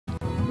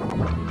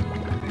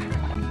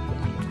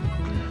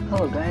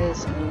Hello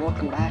guys, and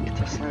welcome back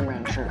to Slime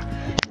Rancher.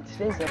 In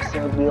today's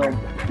episode, we'll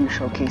be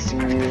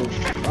showcasing you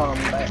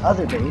my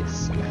other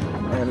base,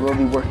 and we'll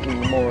be working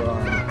more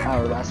on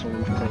our last one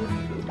we've played.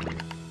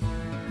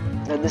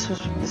 Now this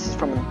is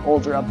from an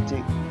older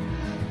update,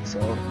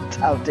 so it's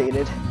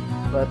outdated,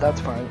 but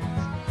that's fine.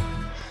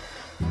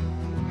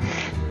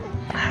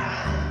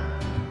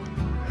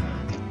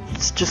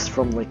 It's just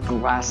from like the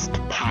last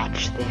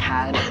patch they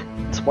had.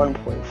 It's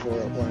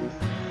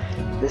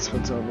 1.4.1. This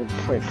one's on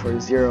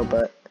 1.40,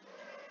 but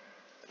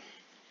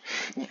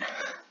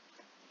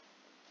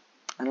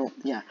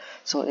yeah.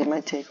 So it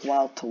might take a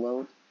while to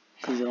load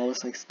because it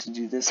always likes to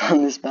do this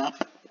on this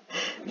map.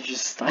 It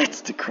just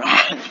starts to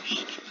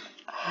crash.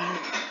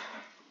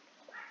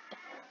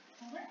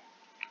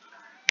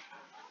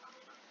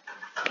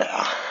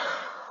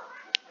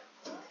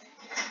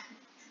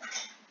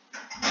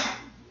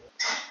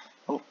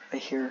 Oh, I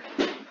hear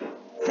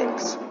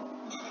things.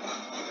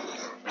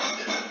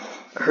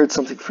 I heard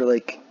something for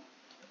like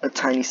a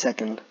tiny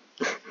second.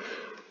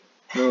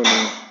 Oh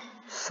no.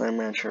 Slime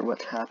Rancher,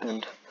 what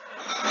happened?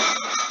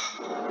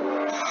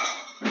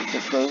 Is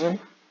it frozen?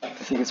 I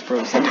think it's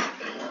frozen.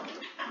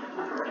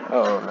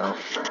 Oh no.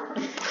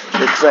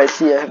 Because I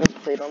see I haven't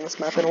played on this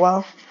map in a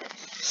while.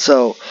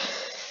 So,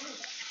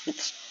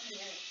 it's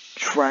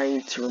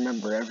trying to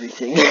remember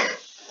everything.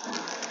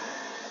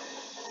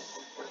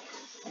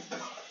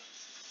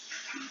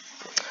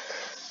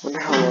 Wonder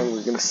how long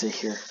we're gonna sit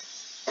here.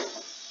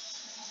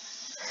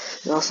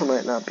 It also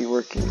might not be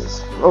working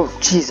as... Oh,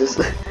 Jesus!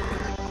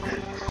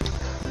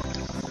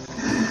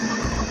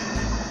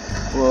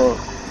 Whoa.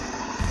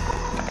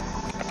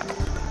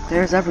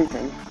 There's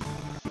everything.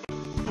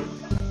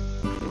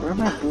 Where are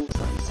my boom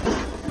slimes? I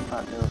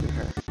thought they were over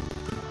here.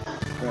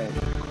 Right.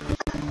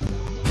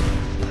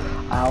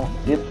 Ow.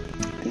 Yep.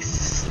 They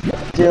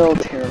still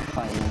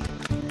terrify me.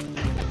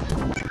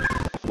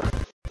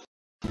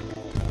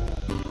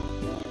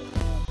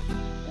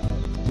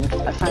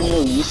 I find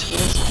no use for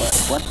this,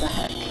 but what the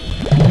heck?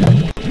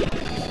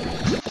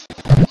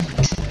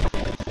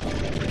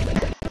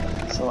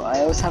 So I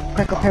always have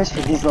prickle pears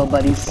for these little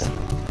buddies.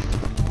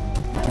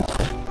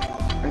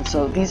 And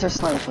so these are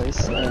slime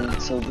plays,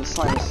 and so the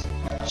slimes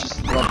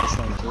just love the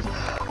slime plays.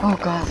 Oh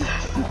god,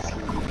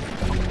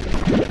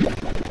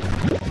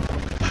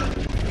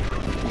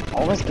 I'm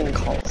always getting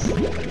calls.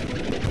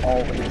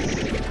 Always.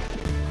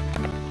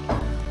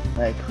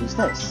 Like, who's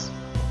this?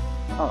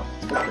 Oh,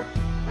 it's Viktor.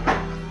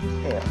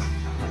 Hey.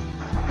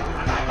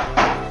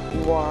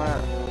 You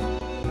want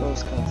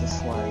those kinds of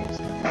slimes?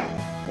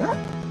 Yeah?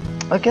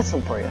 I'll get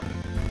some for you.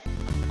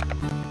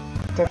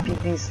 Defeat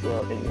these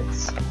little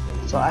idiots.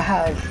 So I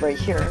have right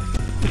here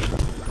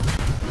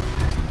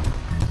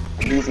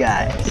these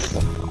guys.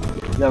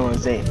 The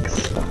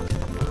mosaics.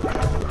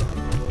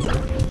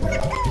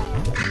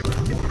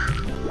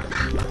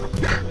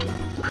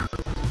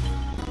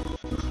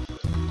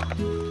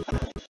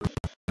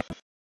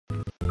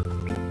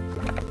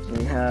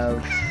 We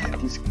have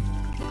these.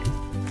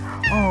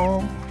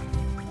 Oh.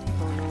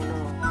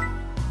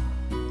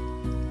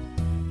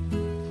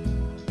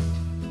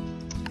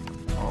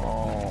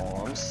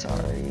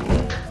 Sorry.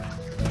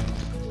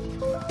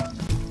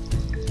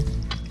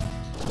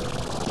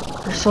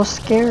 They're so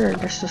scared.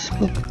 They're so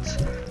spooked.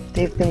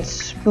 They've been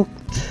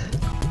spooked.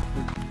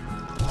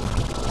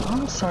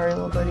 I'm sorry,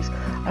 little buddies.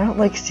 I don't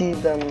like seeing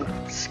them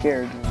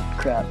scared and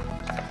crap.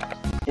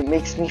 It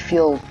makes me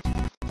feel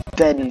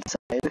dead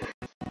inside.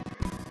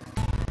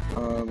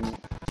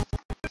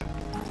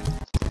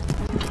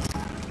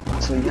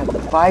 So you have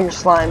the fire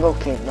slime.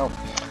 Okay, no.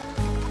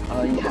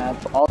 You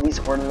have all these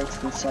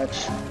ornaments and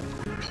such.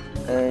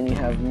 And you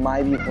have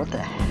my view. What the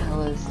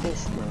hell is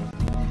this thing?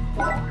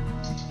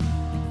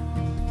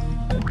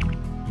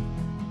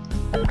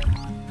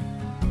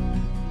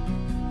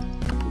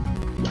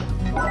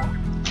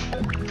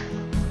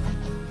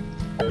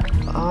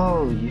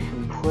 Oh, you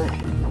can put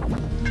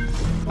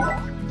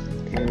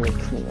area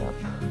cleanup.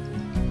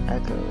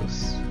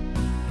 Echoes.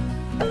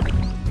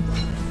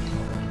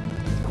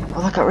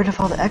 Oh, that got rid of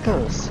all the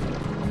echoes.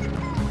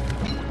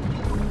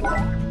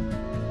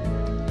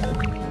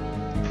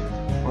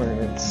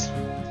 Ornaments.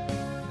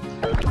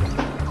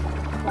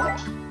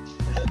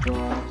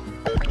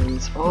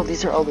 Oh,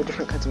 these are all the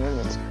different kinds of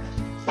ornaments.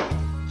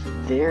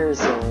 There's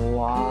a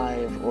lot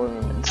of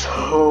ornaments.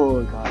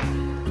 Oh god.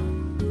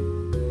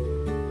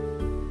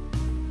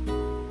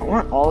 I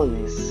want all of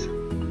these.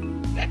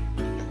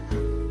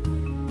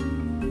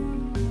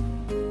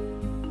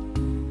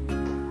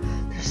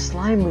 There's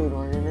slime moon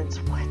ornaments.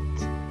 What?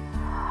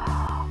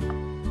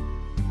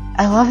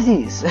 I love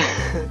these.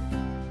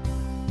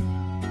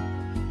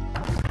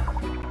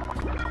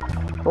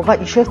 Well, but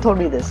you should have told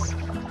me this.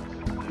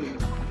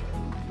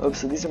 Oh,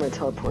 so these are my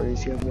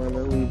teleporters. You have one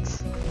that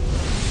leads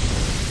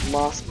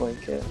moss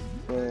blanket,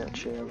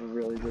 which I never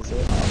really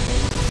visit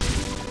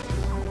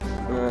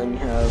often. And you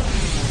have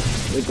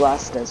the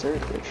glass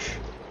desert, which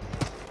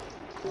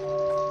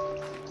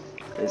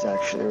is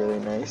actually really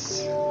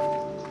nice.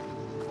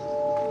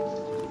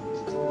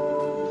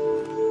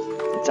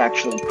 It's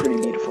actually pretty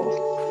beautiful.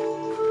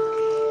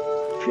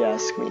 if you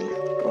ask me.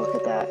 Look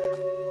at that.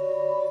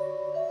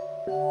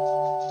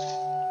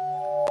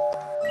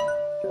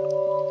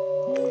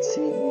 Let's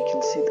see, you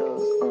can see the,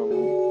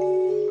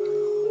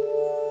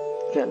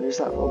 yeah, there's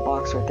that little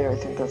box right there. I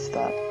think that's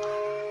that.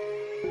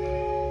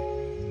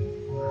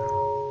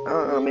 I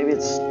don't know, maybe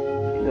it's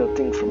the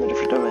thing from a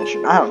different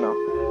dimension. I don't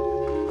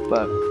know.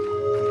 But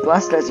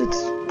Glass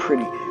Desert's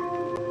pretty.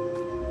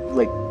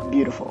 Like,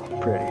 beautiful.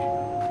 Pretty.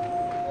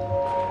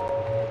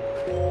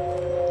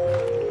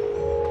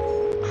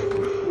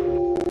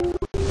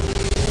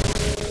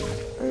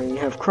 And you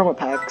have chroma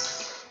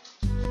packs,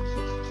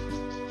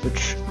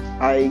 which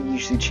I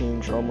usually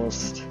change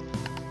almost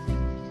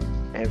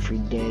every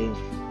day.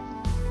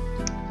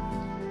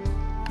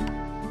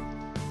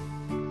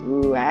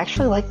 Ooh, I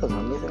actually like those.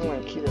 I'm looking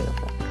like cute at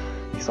that.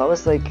 Because I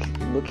was like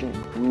looking.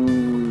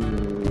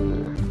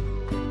 Ooh,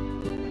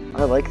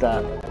 I like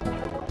that.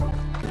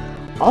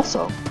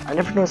 Also, I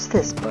never noticed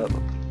this, but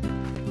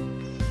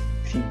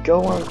if you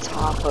go on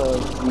top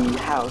of the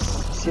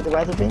house, see the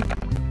weather vane?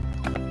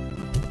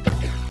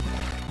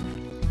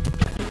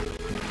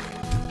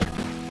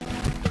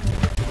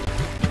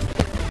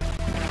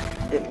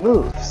 It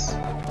moves.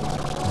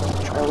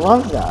 I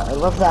love that. I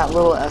love that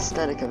little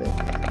aesthetic of it.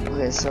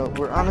 Okay, so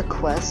we're on a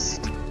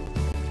quest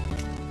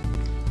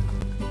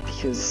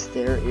because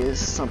there is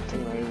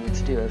something I need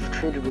to do. I've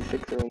traded with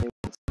Viktor only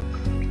once.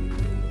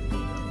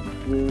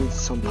 We need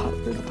some pot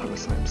for the puddle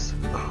slimes.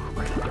 Oh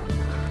my god.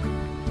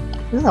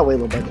 Isn't that way,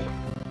 little buddy?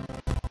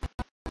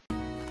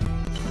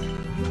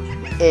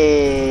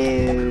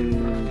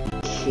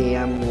 Okay,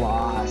 I'm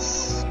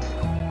lost.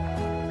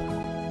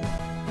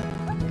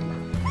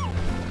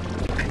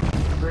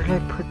 Where did I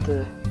put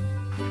the...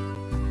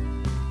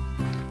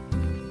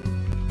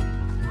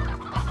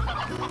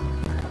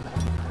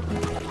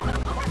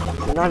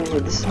 They're not in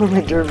here. This is where my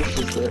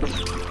dervishes live.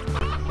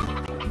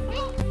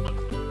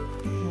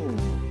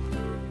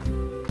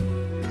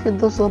 Where could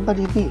those little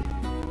buddies be?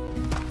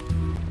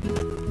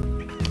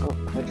 Oh,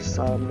 I just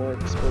saw more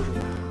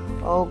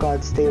explosion. Oh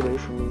god, stay away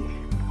from me.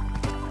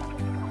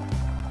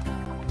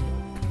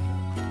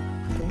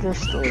 I think they're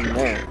still in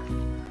there.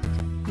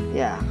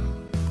 Yeah.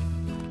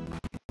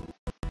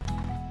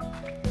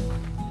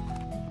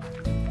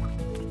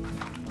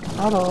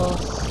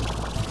 Puddles.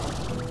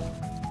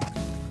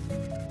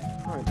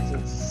 Oh, it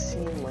doesn't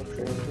seem like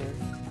they're in here.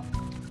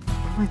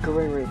 Why am I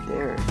going right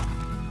there?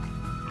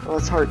 Oh,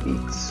 it's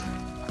heartbeats.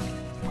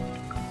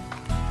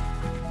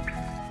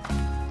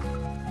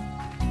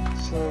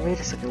 So wait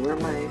a second, where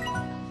am I?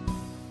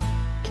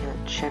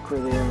 Can't check where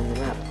they are on the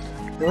map.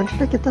 When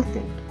did I get that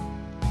thing?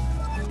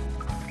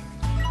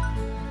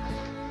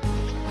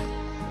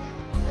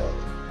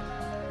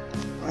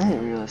 I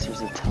didn't realize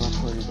there's a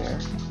teleporter there.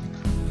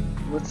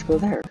 Let's go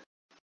there.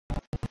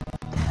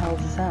 What the hell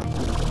is that?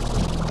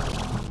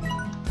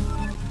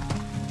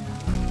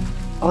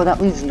 Oh, that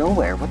leads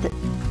nowhere. What the?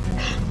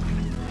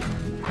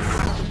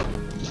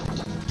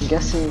 I'm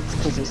guessing it's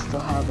because they still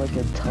have like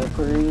a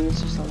teleporter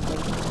use or something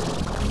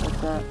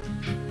like that.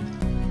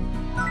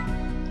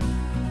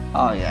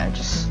 Oh yeah, I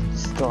just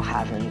still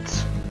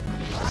haven't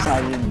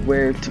decided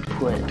where to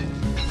put.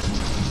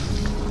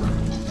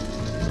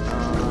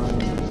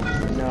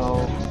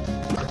 No.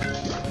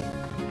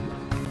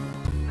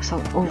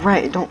 So, oh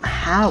right, I don't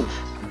have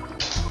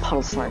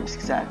puddle slimes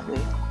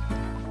exactly.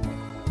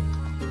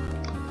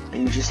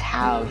 You just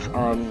have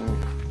I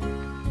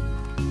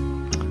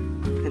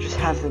just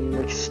have them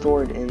like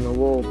stored in a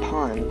little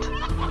pond.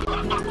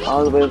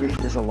 All the way over here,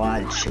 there's a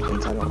lot of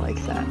chickens. I don't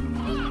like that.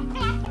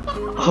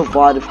 A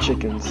lot of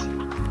chickens.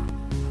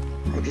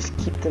 I just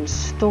keep them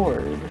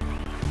stored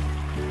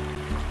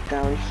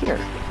down here.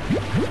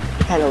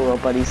 Hello, little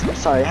buddies. I'm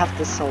sorry, I have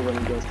to sell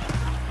them guys.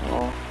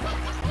 Oh,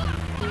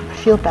 I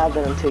feel bad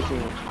that I'm taking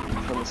it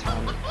from this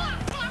family.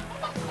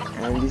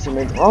 And these are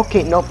my.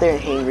 Okay, nope, they're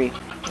hangry.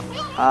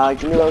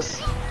 Give me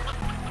those.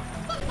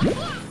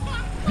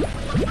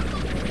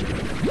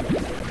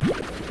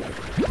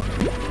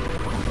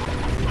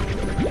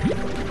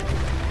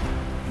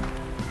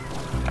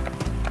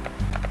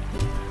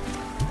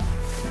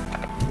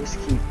 Just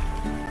keep.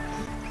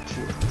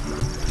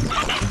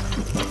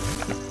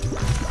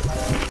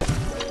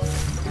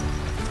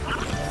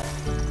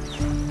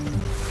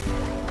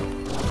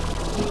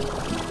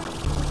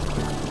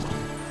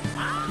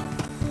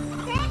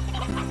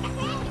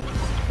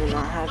 Do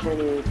not have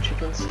any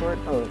chicken stored?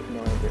 Oh,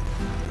 no, I did.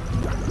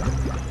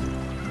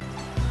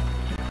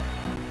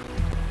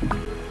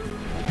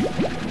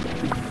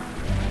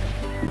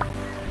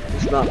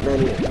 There's not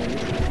many of them.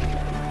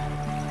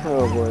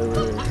 Oh boy,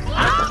 really.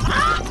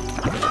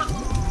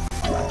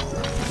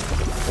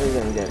 They're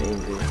gonna get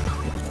angry.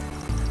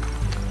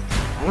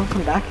 I don't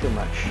come back here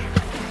much.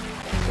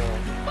 So,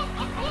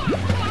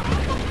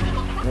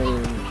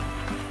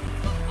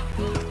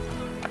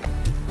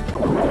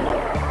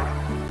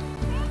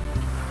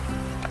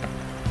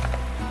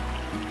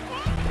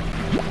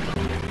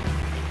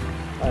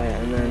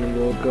 and then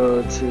we'll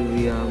go to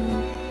the,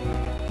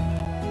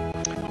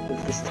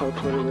 with this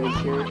teleporter right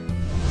here.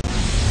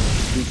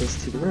 leads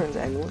us to the ruins,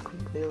 and look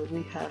what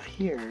we have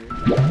here.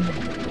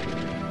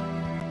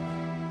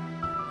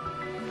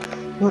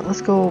 Well,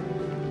 let's go.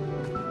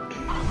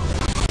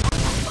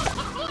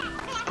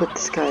 Let's put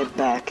this guy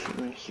back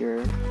in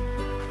here.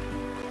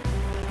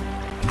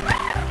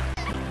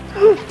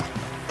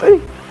 Buddy!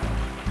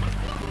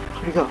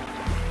 Where'd he go?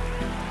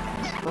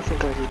 Oh,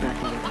 thank God he's back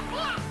in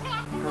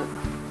there.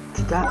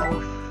 Did that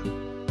move?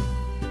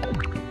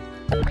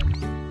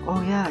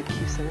 Oh yeah, it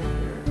keeps it in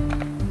here.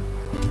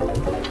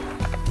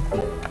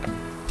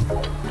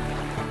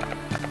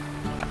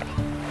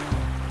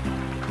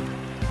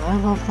 I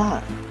love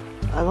that.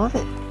 I love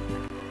it.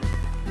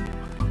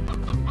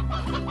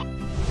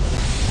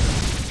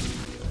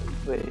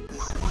 Wait.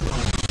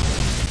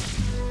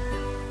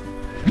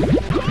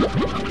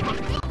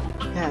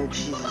 Yeah,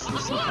 Jesus,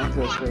 there's some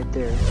echoes right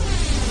there.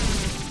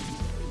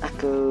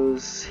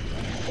 Echoes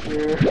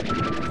here.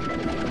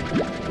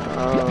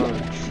 Oh,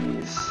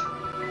 jeez.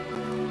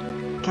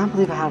 Can't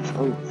believe I have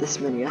this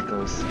many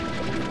echoes.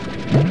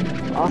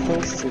 All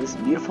thanks to this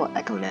beautiful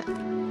echo net.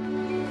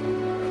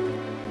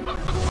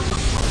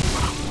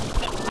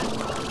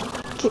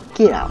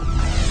 Get out.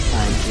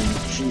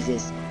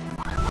 Jesus.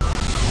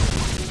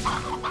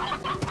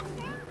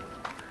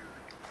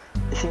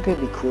 I think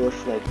it'd be cool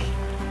if, like,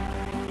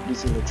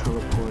 using the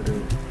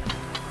teleporter.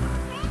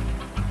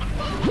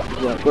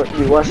 Yeah,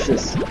 you watch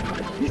this.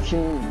 You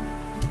can.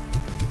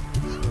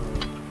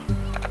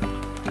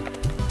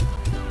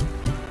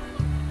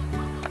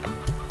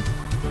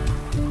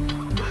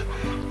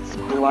 It's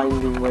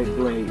blinding white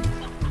blade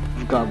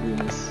of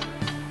godliness.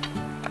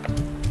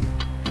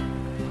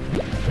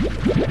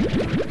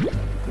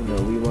 No,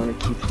 we want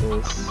to keep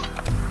this.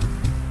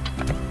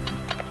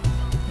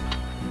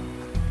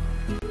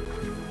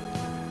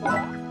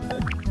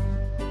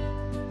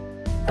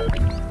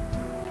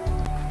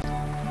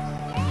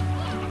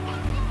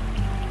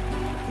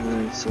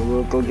 So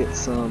we'll go get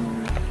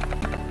some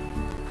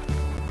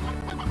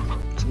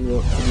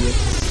real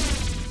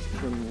idiots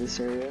from this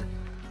area.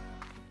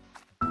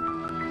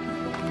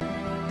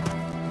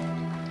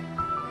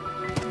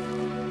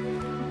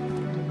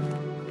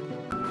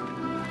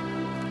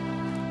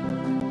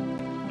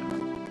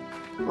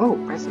 Oh,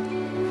 present.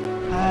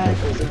 Hi,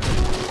 present.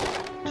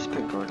 Just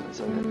pick garlands.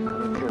 I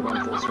don't care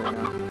about those right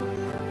now.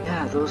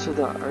 Yeah, those are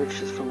the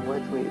arches from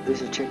what? Wait,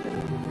 there's a chicken.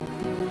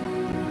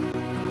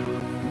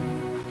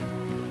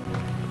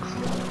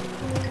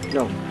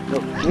 No,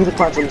 give me the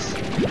quantums.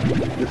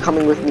 You're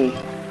coming with me.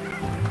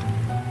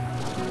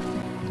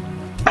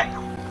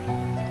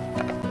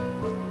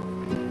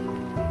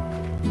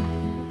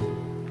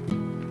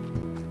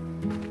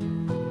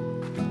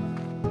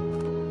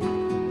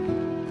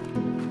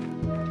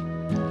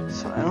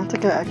 So I don't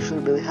think I actually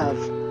really have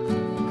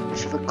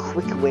much of a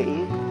quick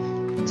way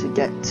to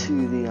get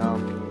to the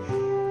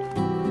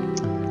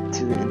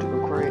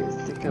indigo quarry. I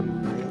think I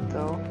might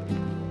though.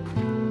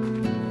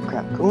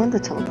 Crap, go in the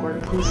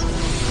teleporter, please.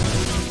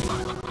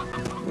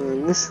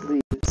 And this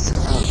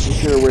leads out to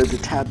here where the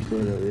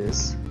tabula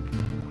is.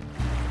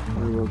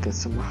 And we'll get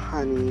some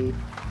honey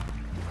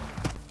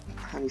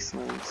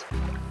slimes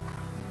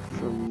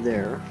from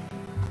there.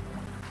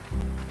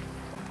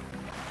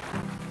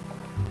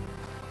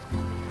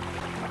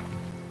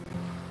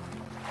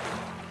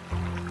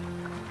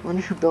 I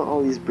wonder who built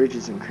all these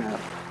bridges and crap.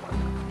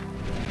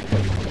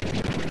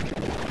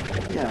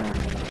 Yeah.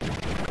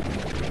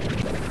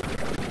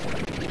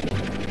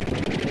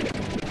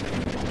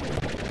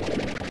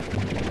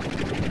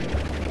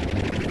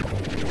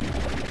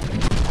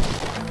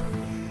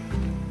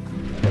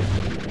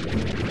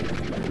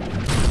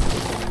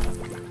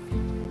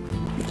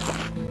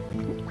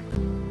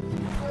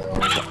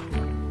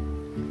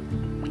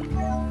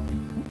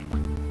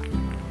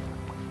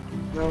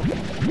 No,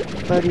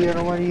 buddy, I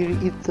don't want you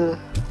to eat the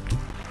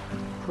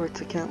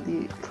fruits. I can't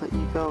let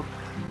you go.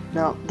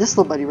 Now, this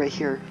little buddy right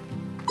here.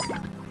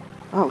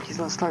 Oh, he's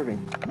not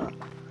starving. Oh,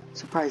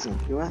 surprising.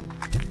 You know what?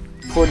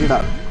 Poured it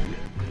up.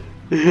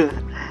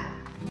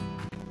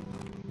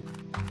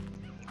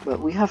 But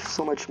we have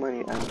so much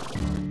money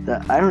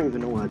that I don't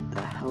even know what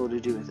the hell to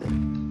do with it.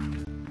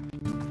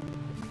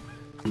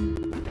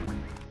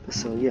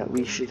 So yeah,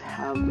 we should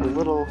have a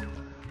little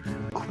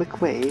quick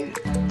way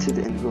to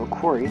the indigo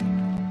quarry.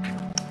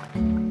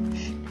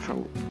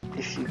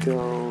 If you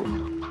go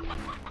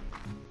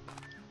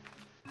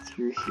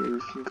through here, you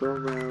can go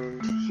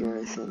around here,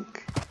 I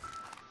think.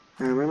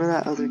 And remember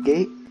that other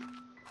gate?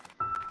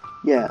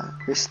 Yeah,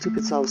 their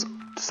stupid selves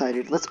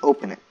decided, let's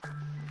open it.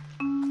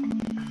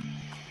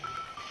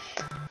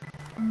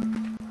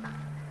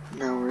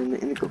 Now we're in the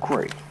indigo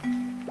quarry.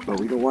 But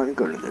we don't want to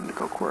go to the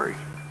indigo quarry.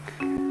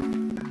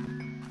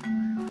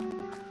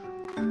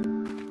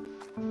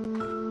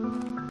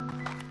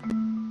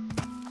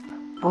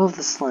 All of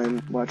the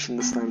slime, watching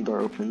the slime door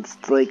open, it's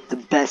like the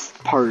best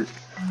part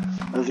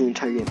of the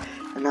entire game.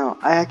 And now,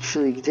 I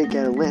actually did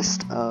get a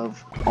list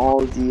of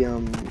all the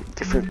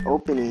different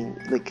opening,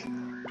 like,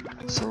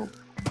 so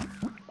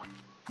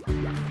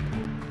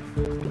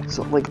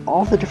like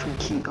all the different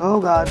key,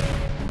 oh god.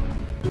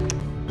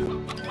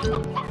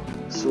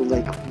 So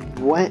like,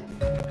 what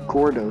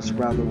Gordos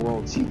around the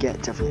world do you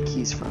get different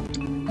keys from?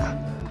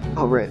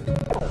 Oh, right.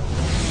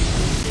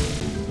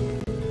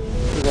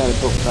 Forgot I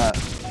built that.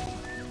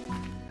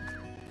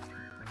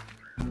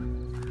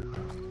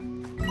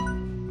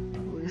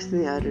 Where's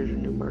they added a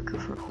new marker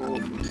for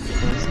home?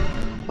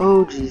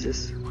 Oh,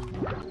 Jesus.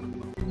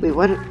 Wait,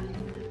 what?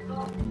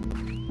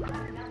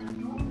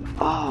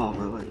 Oh,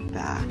 I went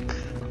back.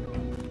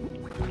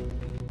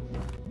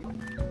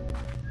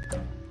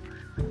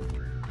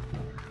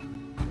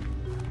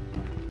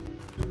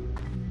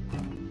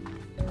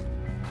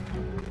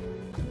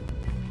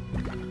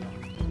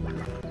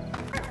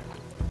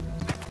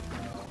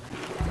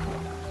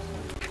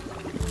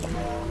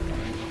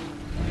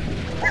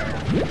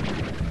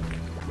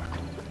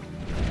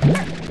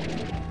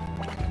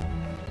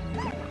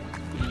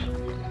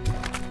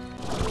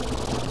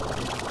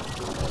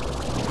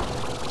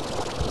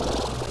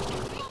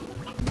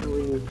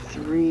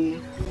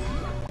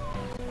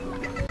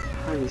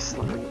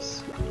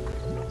 Slimes.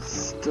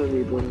 Still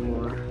need one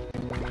more.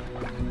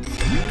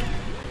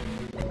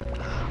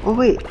 Oh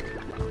wait!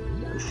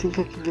 I think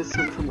I can get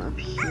some from up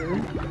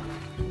here.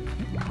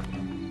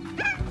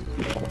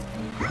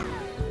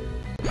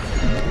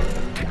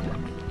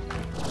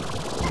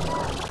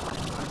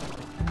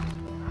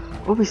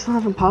 Oh, we still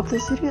haven't popped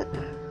this yet?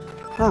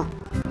 Huh.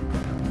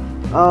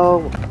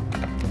 Oh.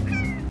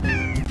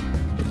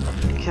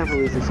 I can't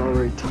believe it's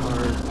already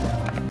tarred.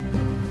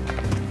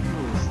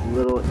 Those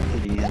little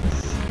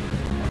idiots.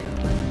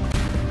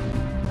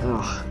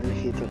 Ugh, I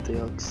hate that they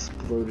all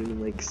exploded in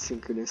like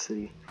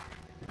synchronicity.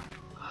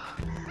 Oh,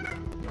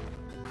 man.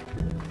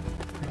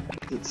 I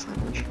hate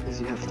Silent because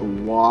you have to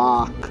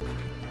walk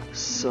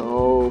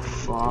so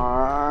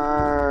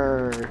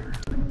far.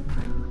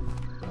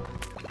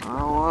 I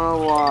don't wanna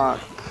walk.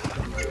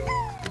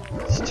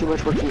 It's too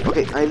much work for me.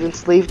 Okay, I've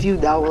enslaved you,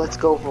 now let's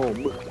go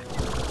home.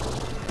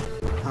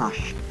 Ah,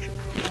 shit.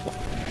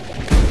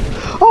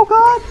 Oh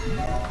god!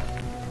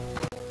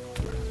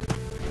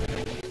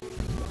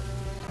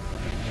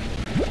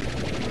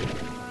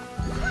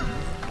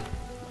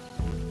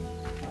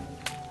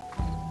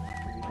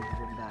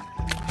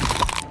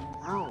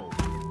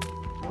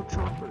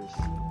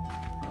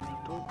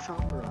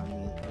 Chopper on me.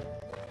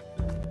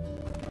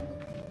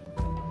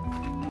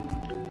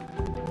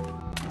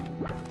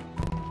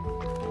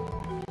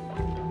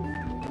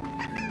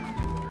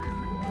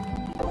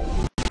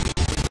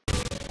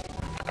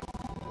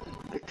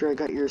 Victor, I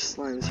got your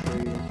slimes for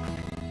you.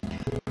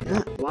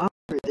 Yeah, while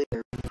we're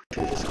there, we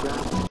should just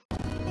grab them.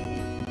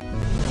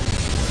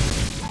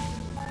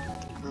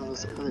 Oh,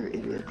 those other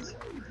idiots.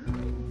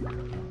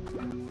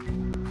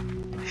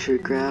 I should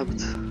have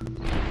grabbed.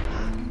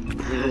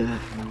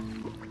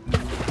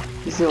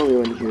 He's the only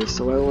one here,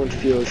 so I won't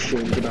feel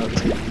ashamed about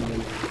taking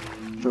him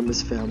from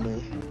his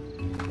family.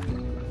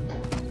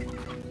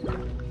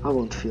 I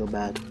won't feel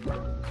bad.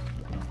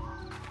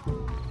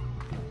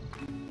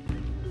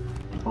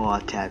 Aw,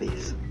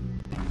 tabbies.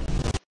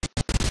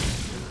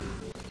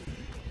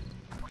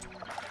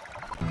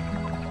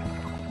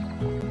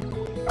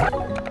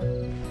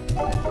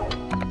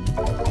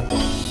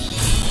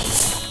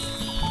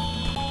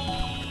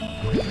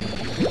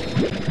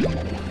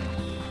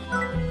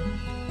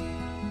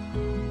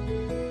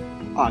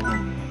 Oh, no.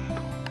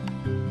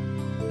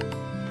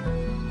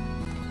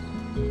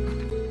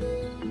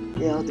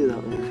 Yeah, I'll do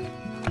that later.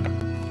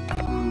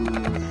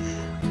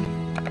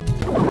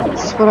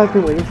 This is what I've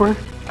been waiting for.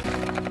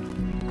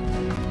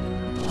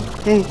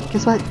 Hey,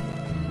 guess what?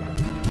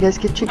 You guys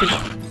get chicken.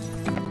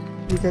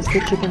 You guys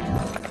get chicken.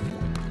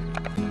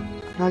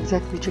 Not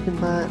exactly chicken,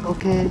 but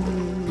okay.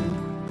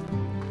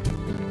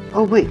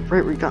 Oh wait,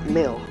 right, we got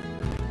mail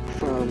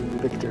from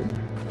Viktor.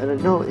 I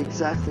don't know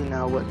exactly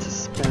now what to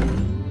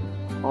spend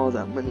all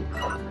that money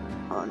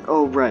on.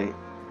 Oh right.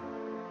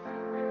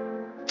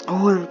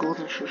 Oh, and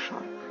golden shoe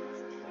shot.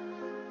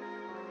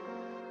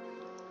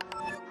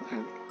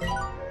 Okay.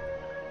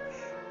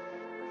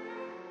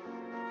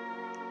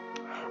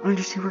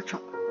 Undersea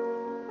workshop.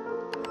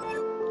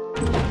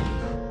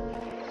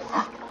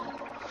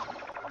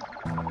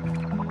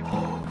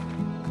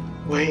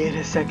 Wait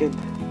a second.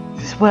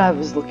 Is this what I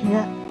was looking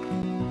at?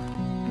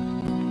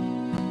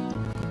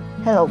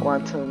 Hello,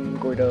 Quantum,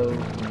 Gordo.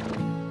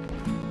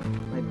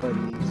 My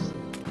buddies.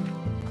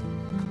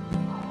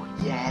 Oh,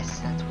 yes,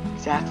 that's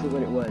exactly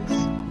what it was.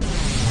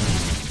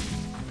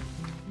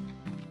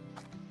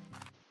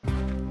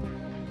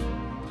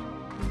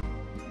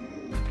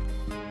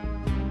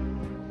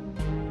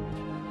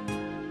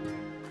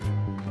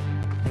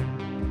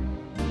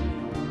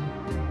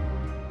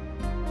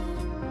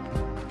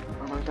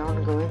 Oh, I don't want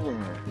to go in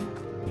there.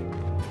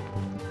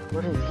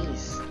 What are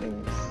these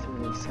things? Too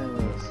many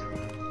silos.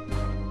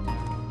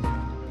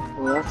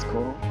 Well, that's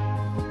cool.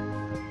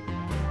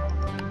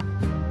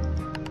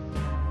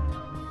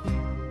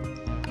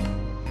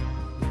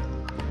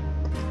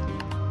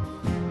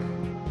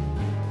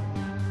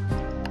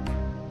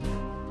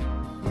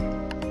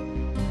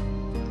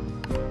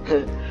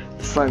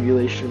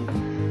 Simulation.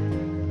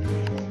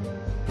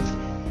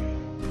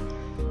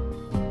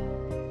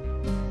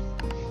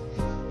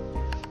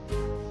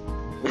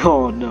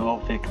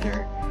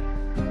 Victor.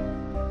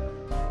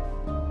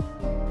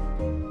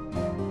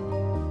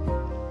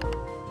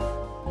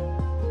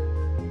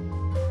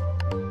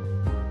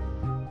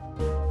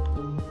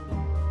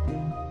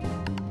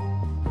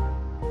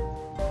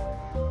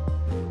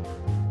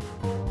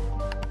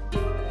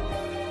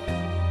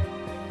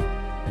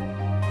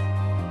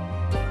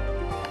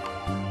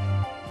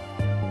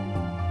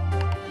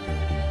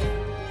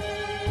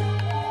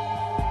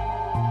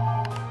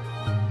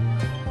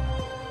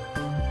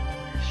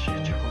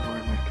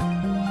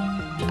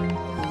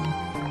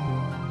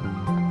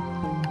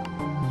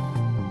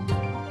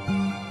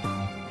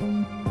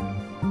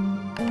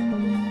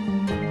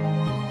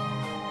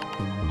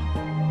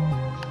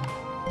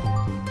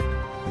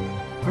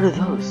 What are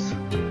those?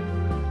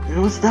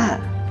 And what's that?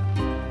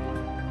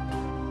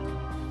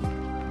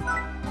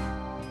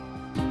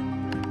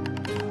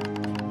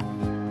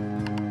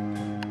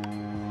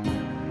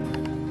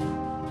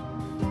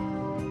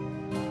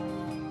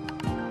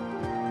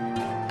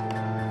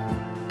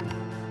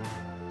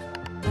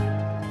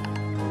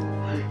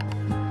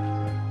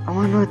 I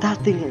wanna know what that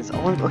thing is. I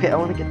wanna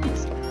get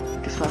these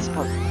as fast as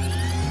possible.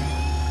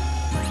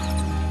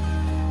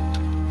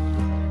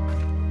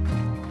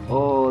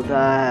 Oh,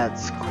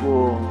 that's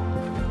cool.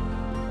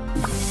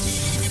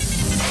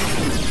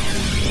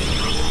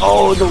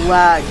 Oh, the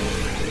lag.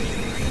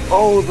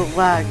 Oh, the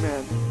lag, man.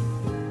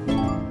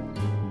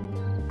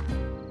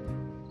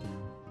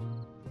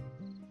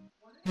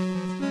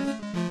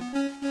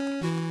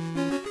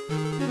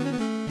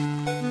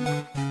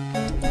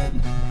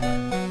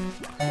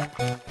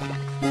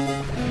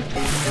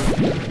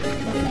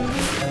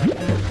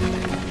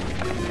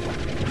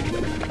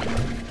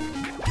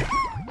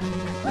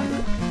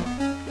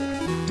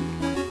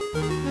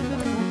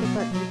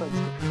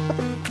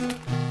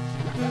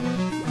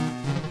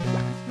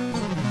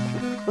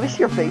 Let me see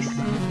your face.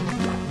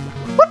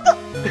 What the?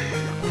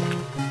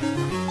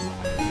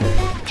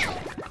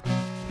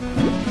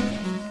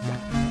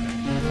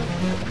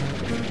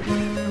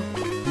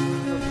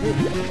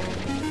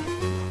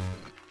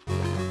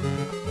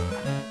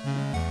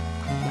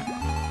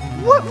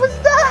 What was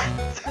that?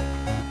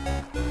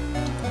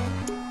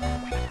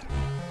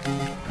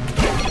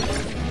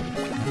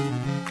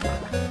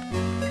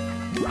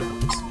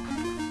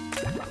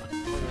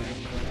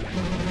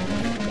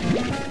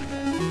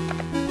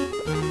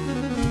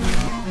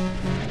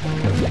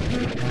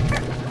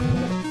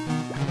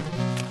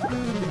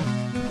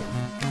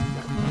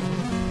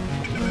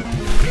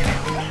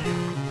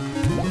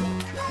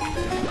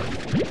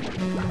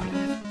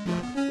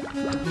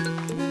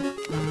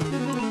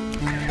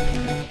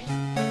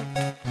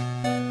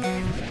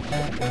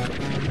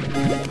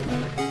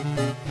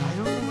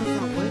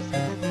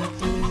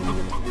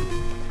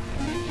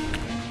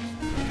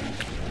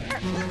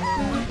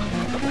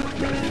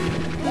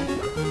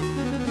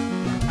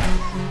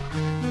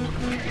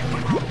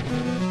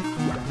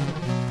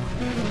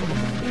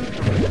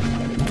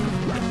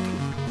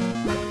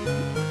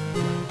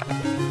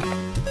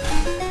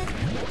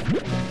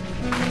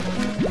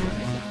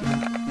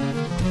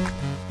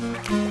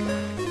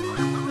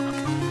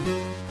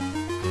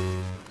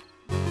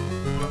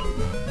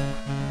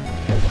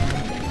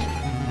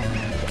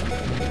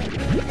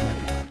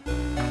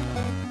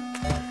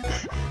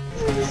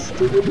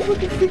 Stupid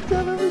looking things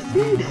I've ever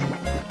seen.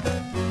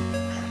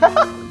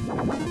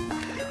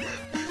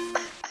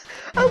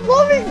 I'm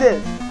loving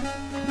this.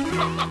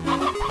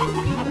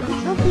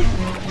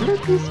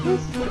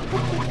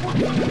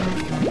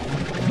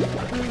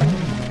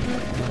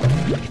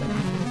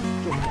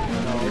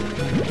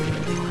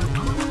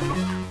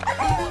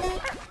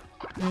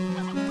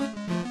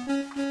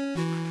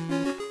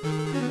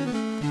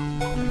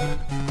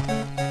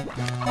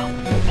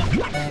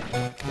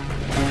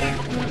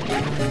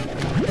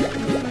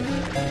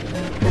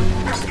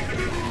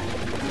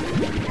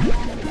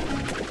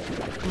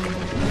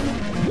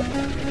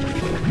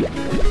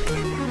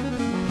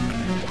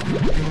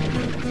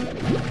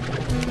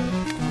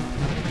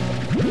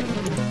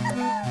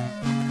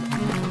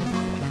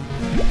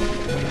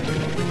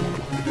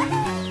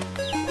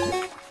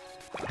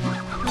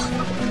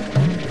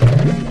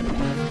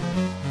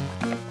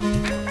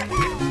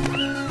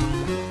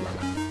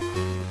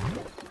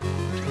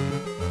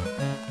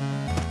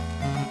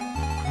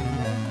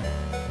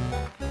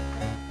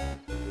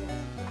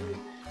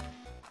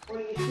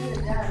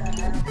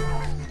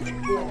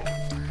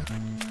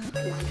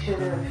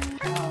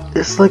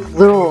 It's like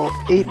little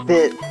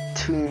 8-bit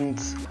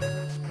tunes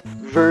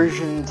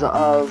versions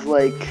of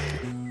like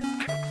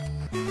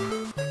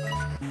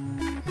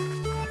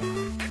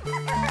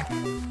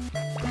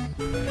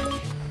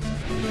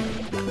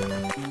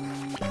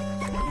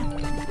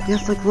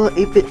it's like little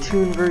 8-bit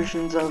tune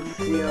versions of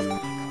the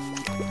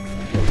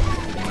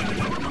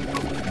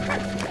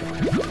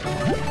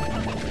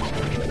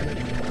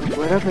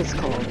whatever it's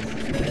called.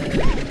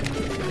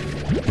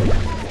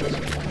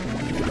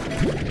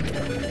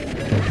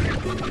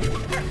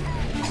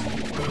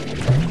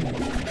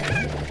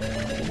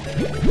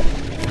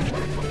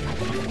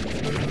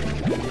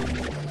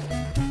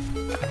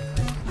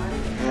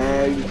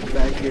 Hey, you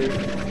back here.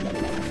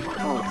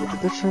 Oh, Did the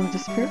glitch time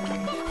disappear?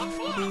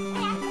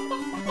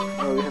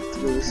 Oh, we have to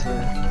go this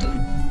way.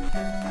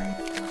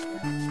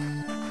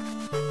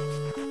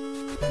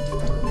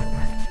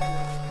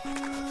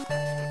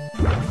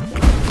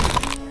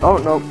 Oh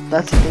no,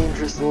 that's a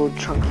dangerous little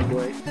chunky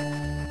boy.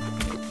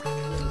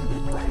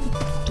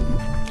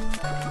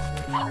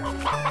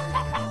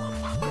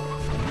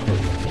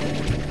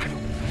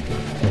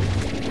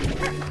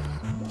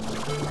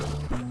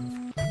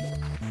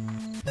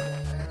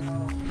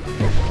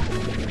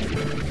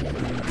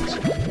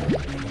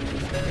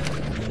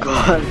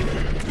 God,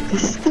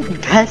 this is the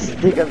best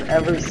thing I've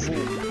ever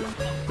seen.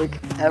 Like,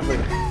 ever.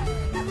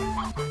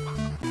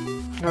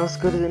 Now let's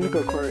go to the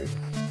Indigo Quarry.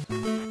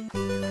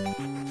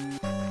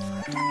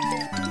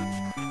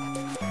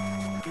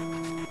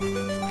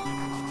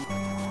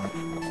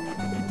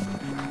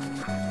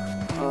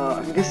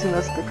 I'm guessing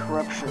that's the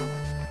corruption.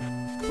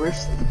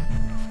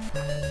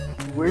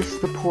 Where's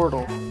the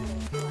portal?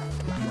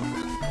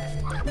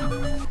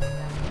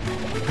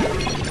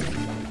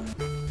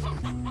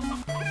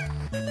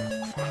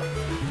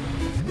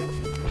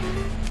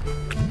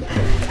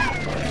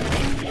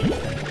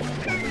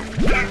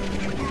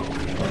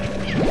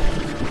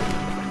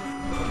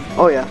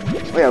 Oh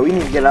yeah, we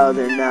need to get out of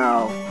there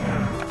now.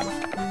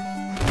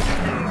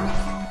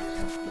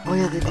 Oh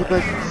yeah, the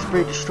debug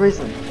spray destroys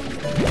them.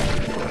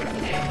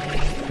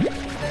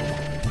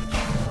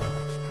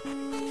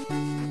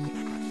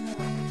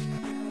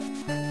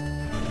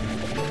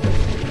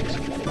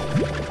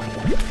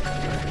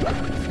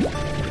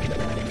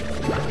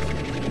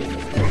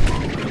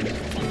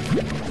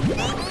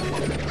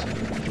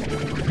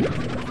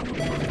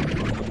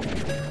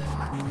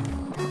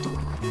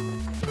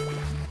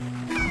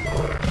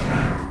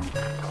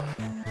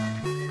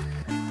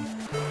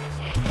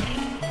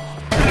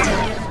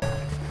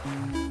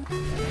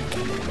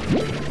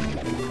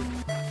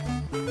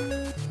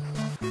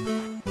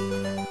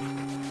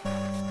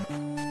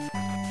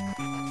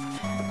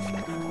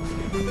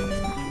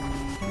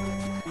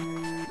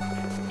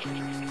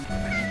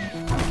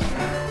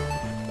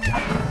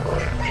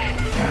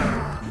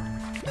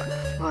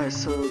 Alright,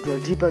 so the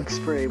debug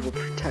spray will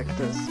protect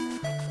us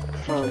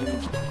from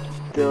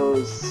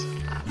those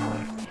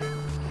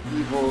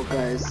evil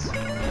guys.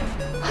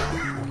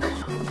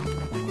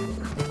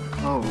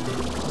 Oh.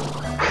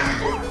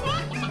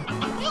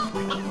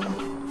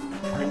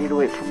 I need to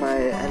wait for my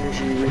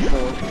energy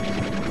refill.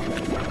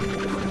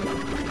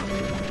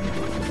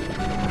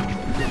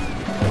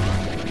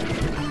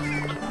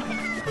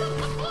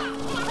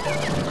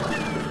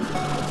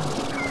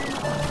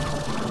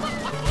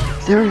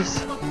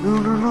 There's...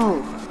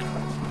 No.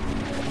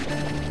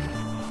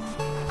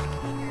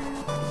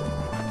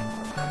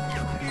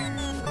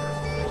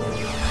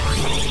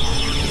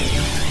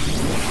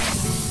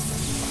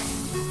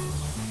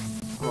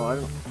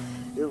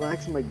 It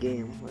lags my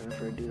game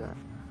whenever I do that.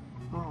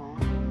 Oh,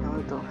 now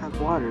I don't have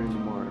water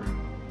anymore.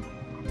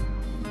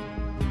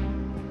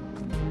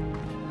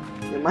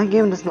 Yeah, my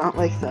game does not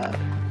like that.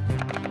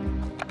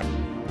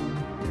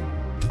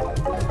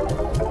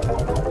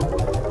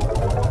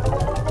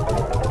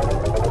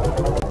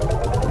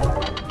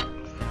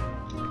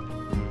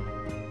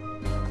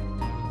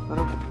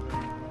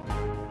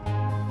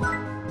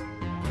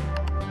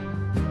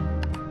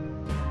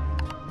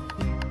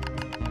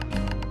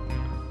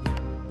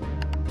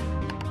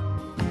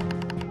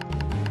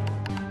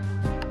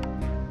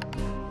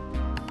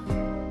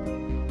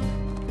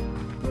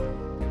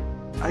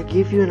 I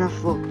gave you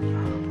enough look.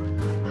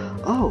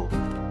 Oh!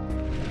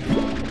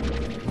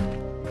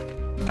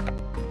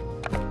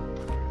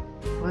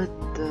 What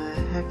the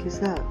heck is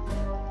that?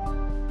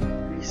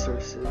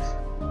 Resources.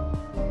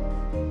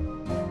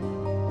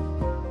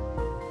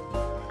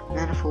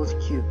 Manifold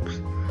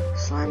cubes.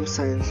 Slime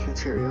science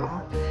material.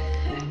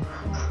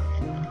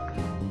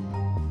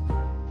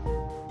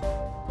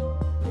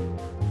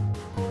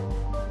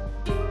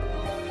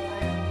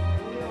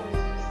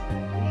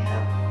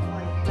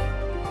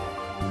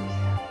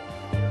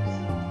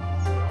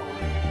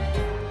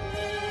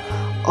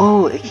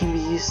 Oh, it can be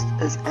used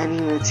as any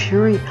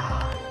material.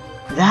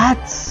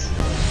 That's...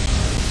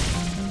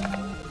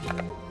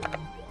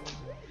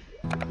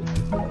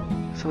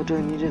 So do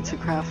I need it to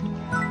craft?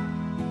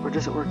 Or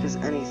does it work as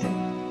anything?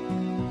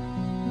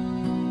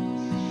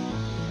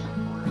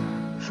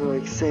 So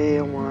like, say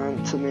I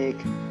want to make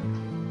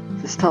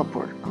this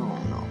teleport. Oh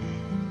no.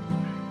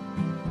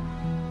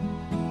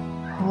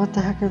 What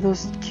the heck are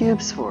those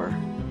cubes for?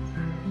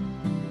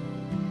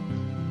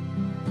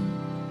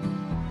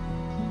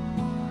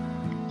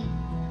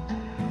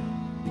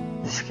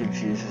 This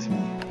confuses me.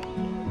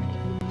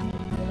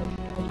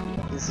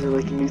 Is there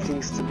like new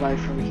things to buy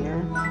from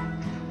here?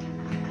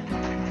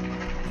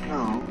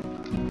 No.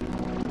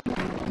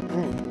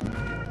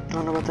 I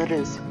don't know what that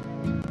is.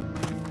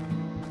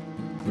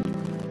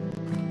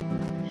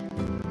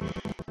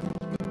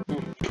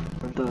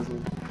 It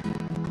doesn't.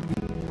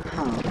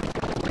 Huh.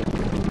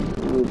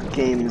 The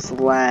game is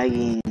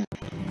lagging.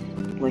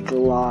 Like a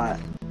lot.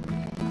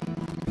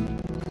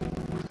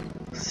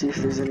 Let's see if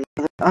there's any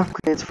other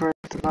upgrades for us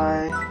to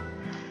buy.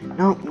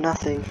 Nope,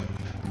 nothing.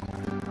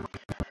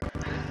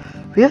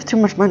 We have too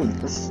much money.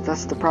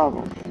 That's the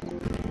problem.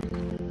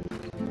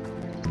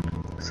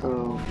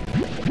 So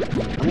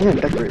I'm gonna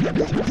decorate for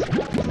Christmas.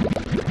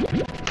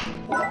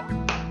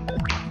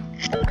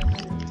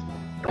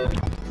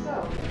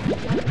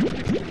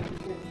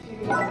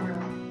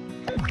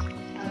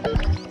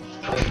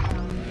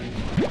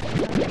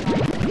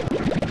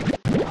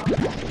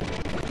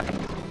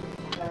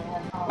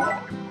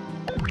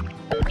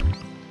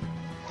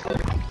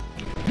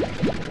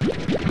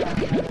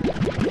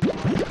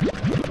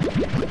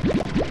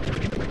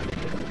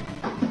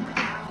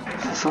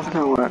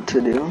 Something I want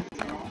to do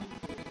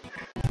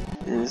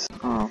is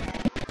yeah,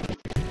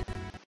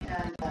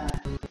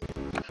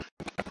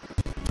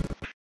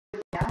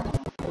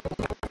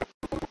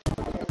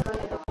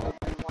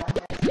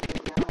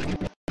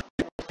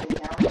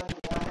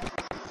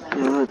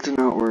 that did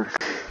not work.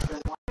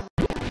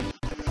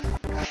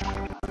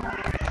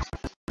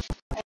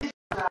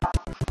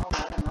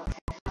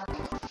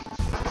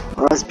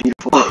 Oh, that's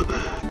beautiful.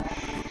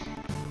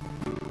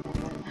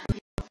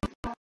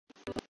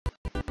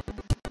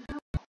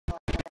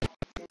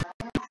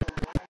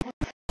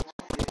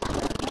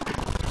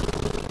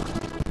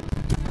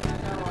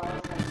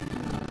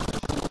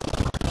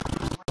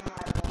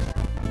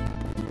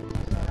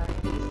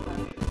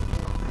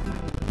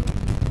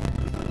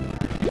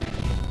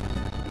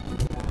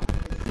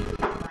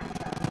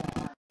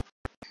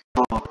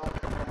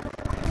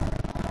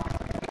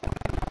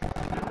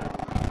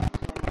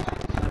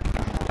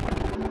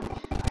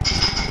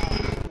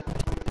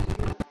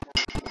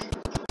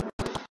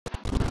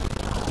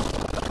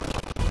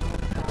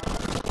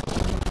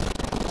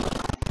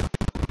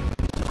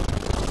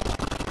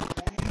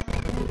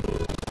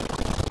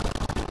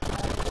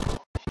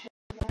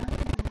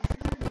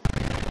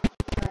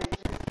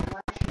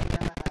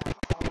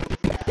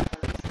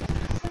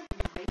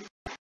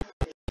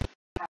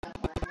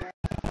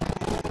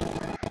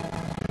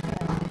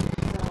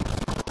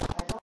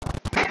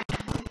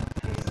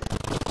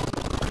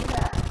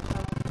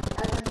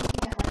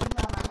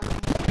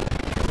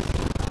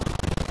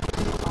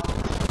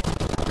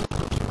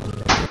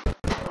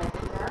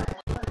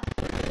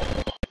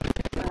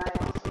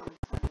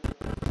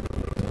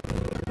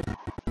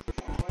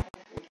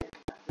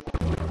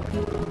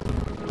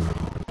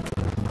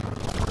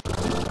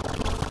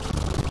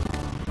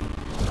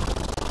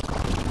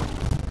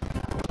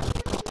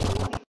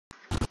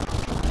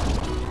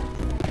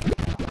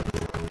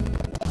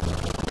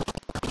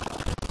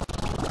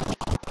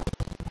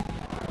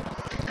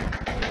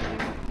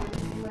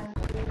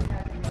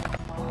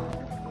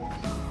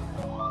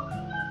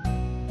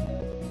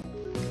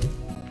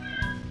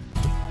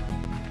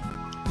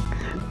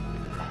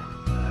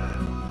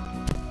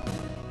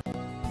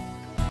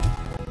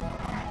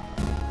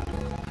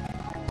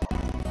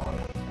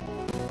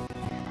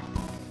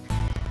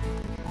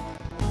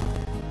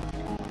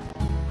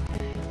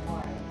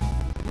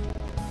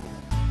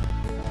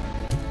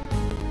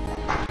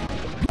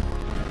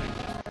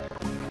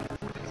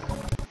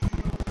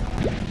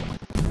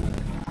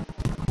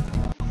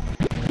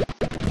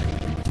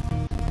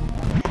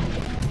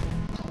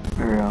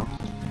 There we go.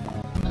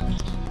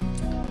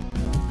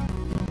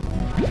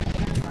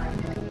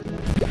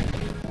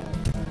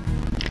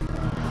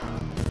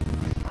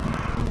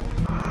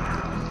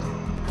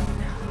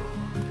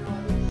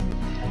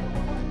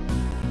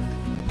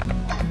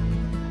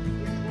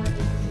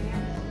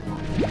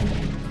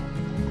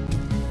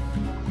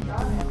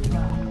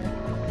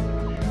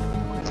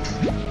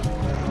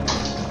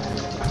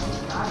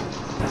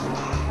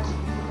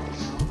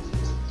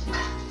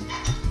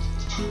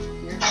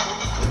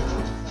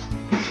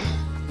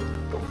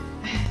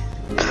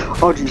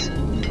 Oh jeez.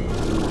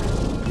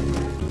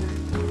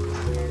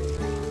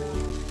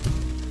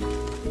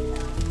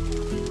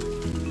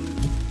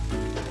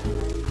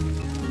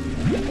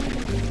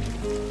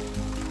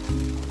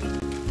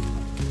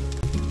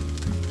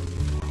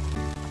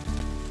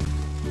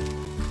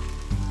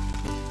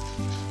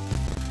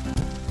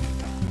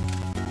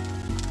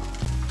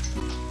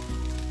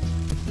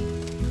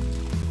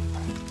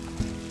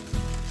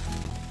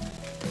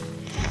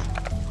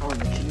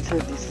 Can you turn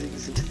these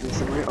things into the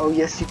incinerator? Oh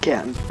yes you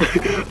can.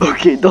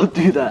 Okay, don't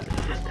do that.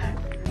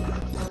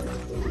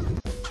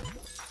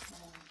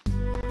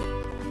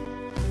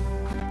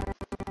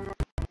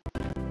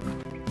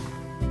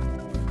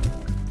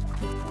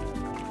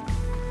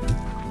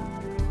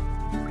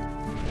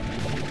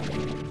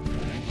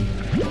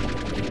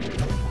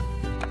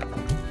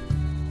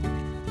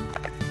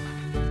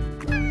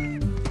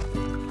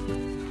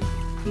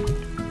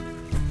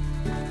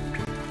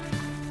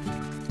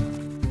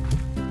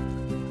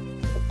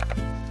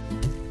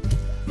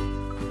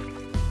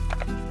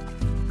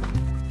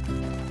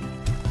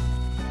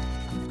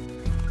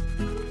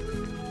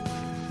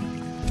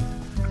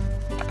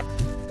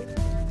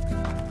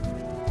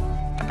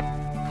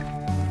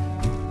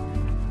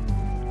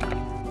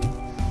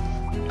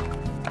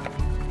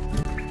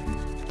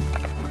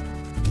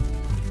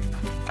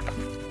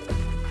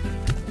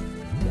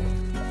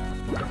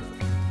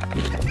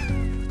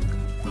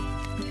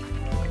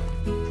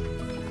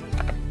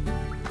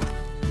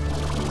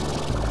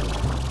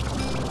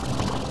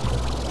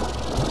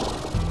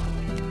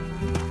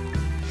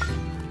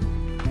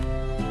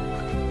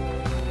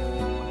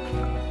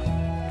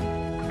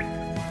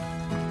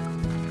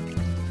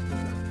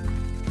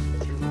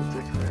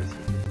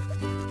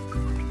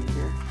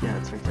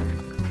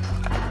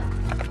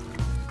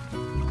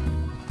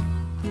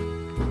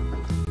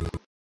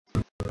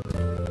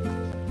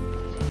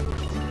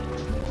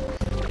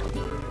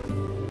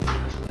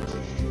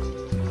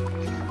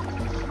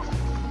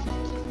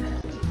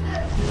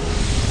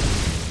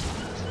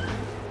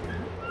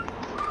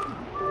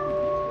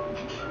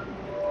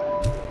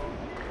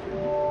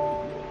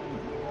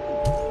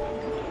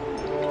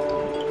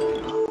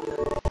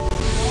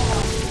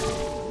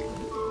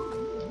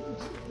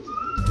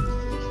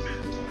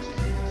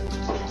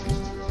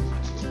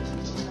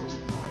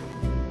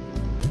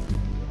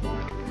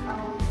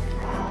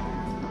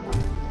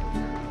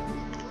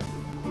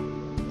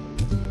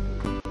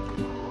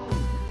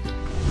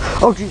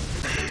 Oh jeez.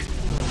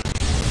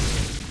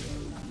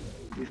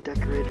 We've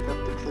decorated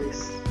up the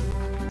place.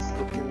 It's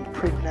looking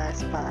pretty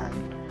nice, fine.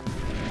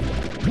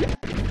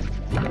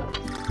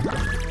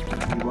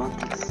 You want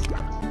this?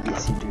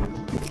 Yes, you do.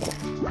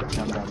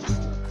 Sometimes.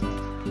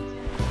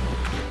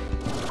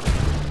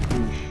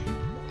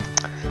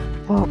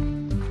 Well,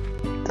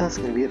 that's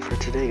gonna be it for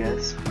today,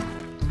 guys.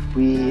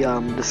 We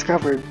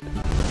discovered.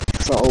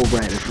 So, oh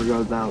right, I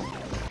forgot about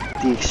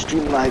the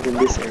extreme lag in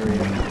this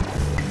area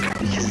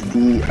because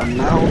the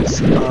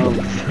amount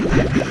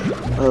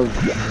of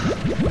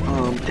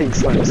pink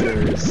slimes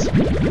there is.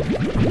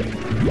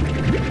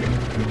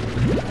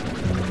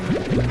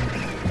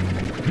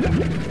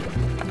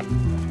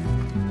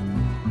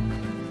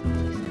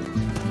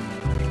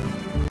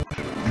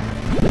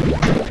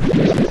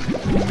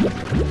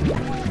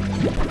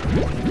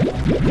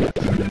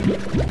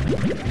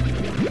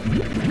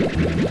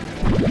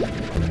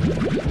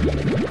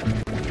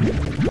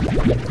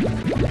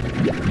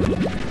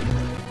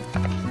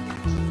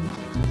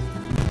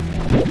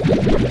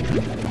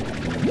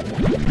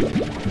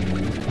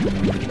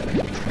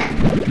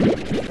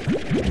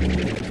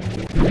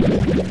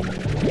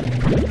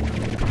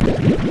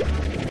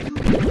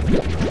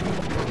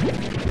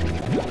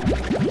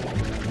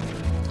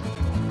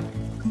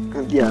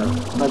 Yeah,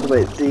 by the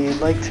way, they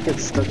like to get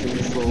stuck in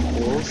these little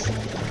holes,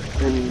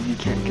 and you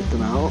can't get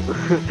them out.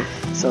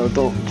 So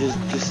don't just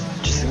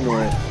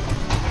ignore it.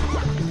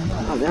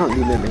 Oh, they don't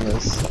need any of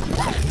this.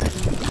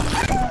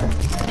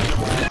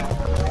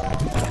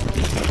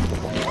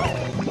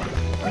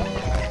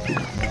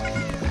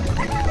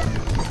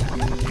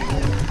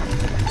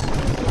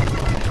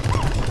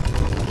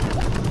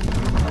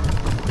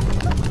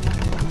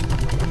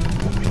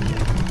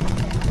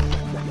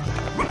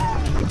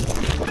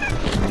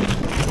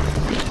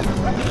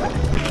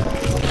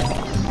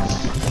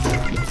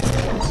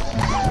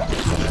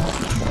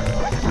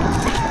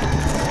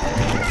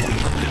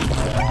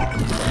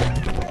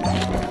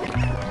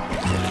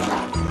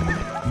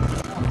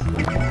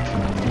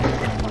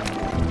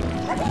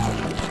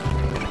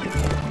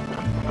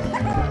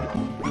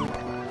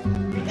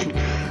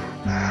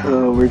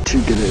 Oh, we're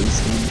too good at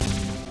this game.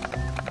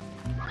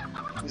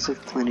 There's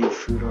like plenty of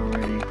food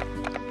already.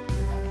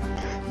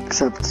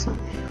 Except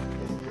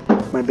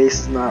my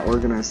base is not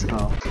organized at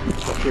all.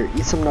 Here,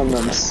 eat some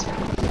num-nums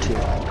too.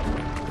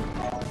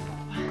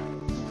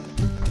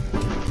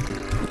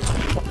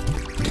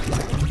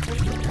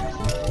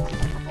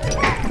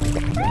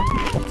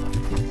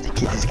 The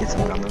kitties get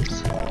some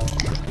num-nums.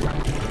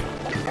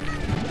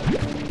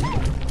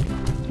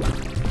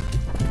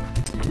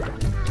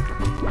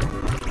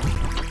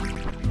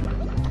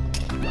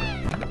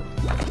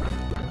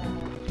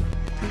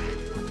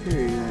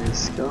 Here you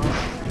guys go.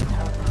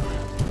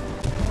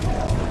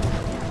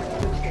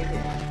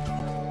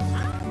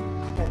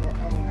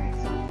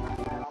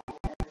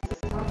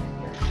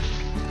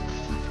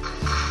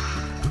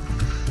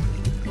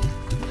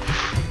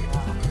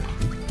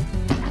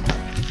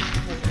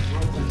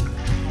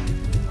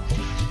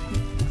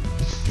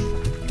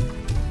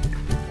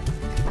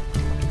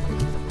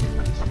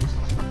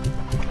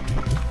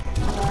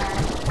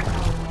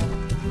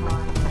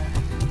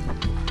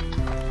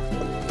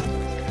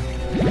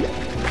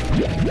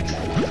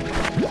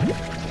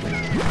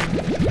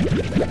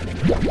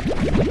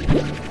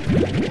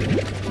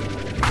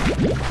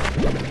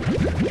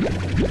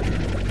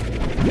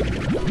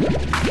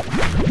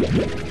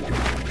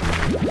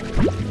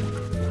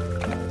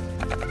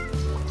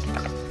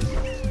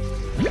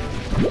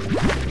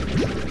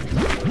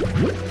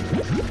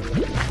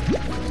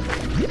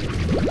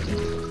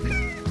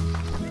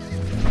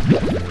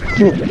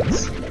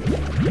 Minutes.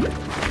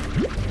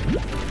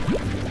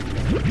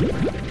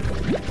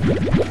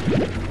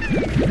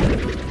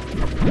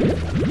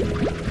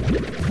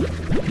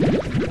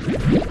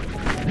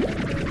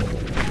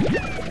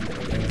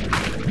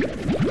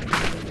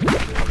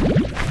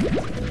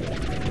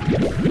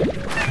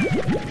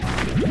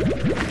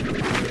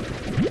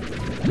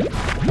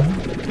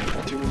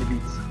 Too many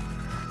beats.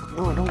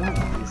 No, I don't want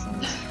these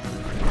ones.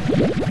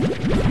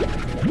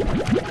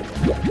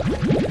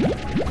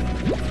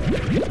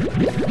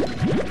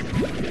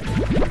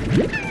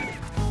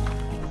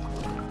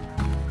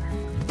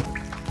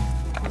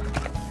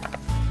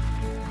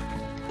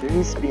 There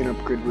needs to be an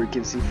upgrade where it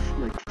gives you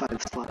like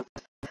 5 slots.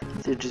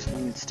 There just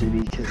needs to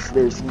be, because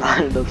there's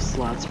not enough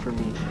slots for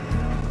me.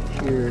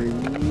 Here,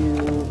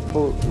 you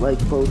both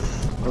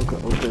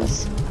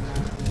Okas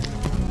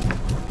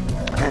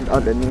and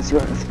odd onions.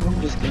 I think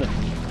I'm just gonna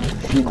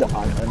feed the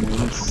odd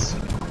onions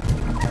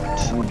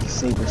to the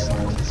saber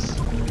slimes.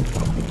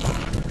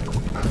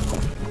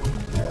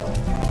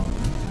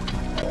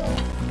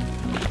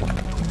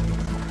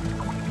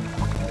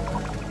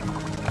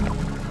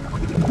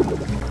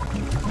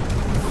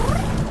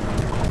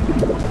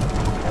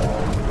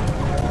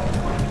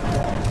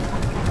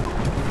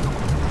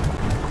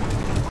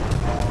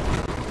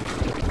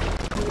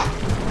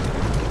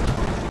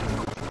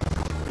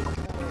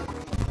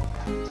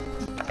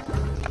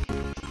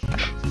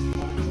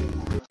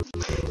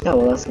 Yeah,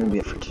 well, that's gonna be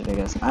it for today,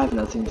 guys. I have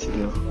nothing to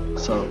do,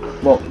 so,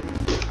 well,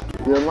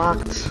 We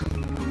unlocked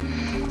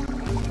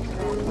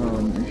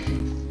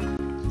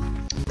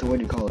what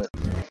do you call it?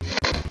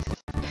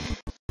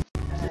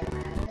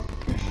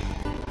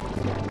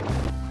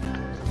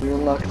 We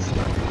unlocked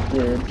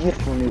the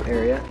beautiful new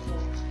area.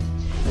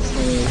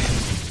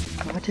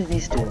 What do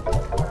these do?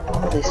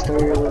 Oh, they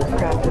store your little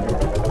crap in it.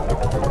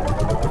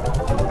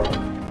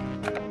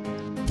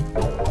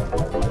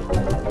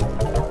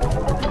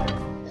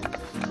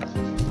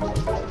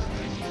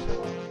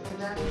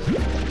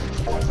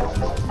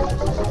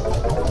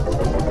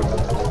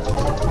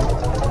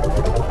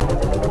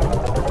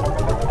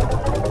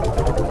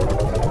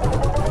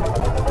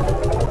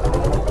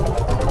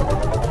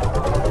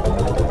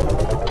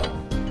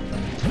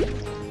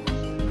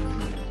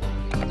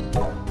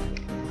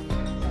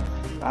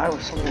 I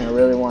was something I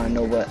really want to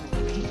know what.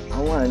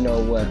 I want to know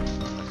what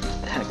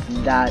the heck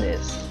that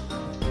is.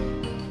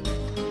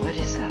 What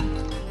is that?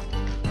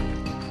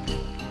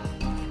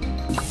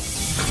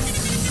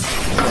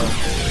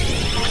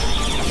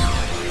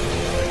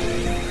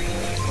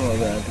 Oh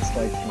god, this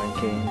likes my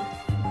game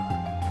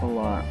a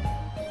lot.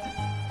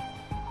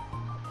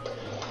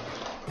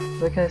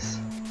 But guys,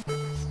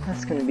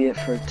 that's gonna be it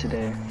for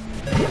today.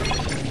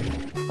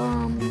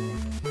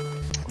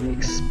 We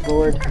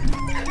explored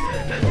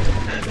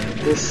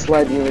this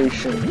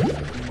slidulation and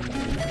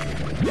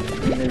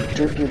their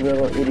derpy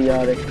little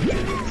idiotic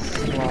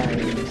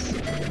slimes,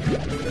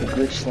 the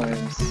glitch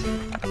slimes.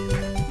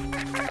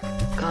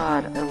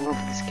 God, I love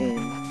this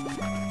game,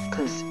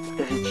 cause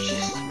it's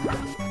just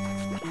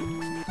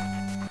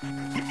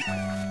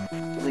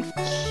like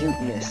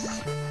cuteness.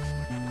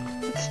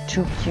 It's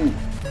too cute,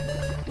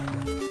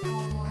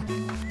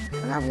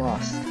 and I'm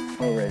lost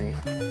already.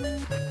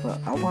 But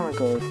I want to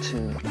go to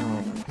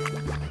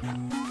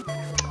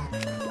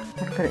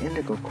go to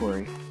Indigo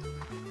Quarry.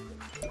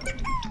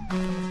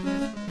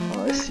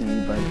 Oh, I see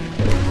you, buddy.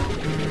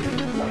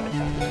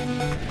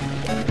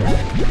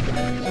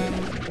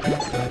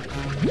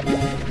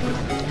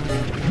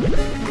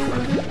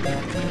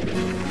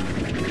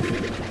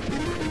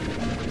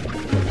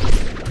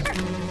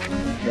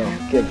 No,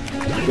 give.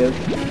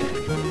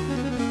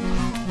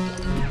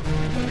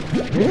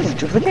 Are you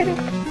duplicating?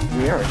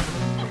 We are.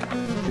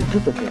 You're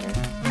duplicating.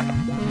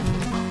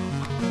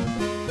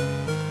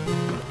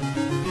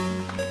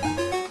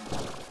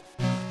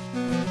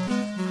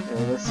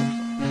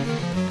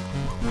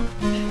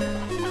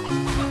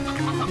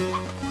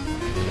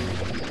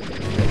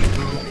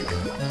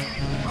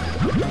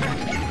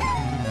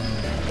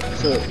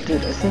 So,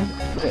 dude, I think,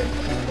 okay,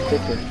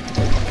 Viktor, I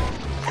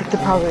think the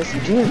problem is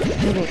you didn't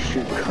finish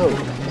your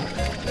code.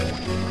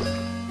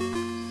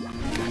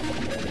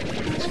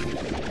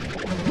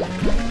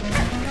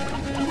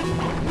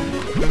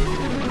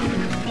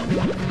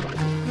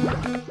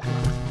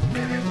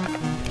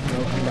 No,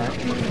 come back.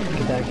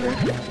 Get back here.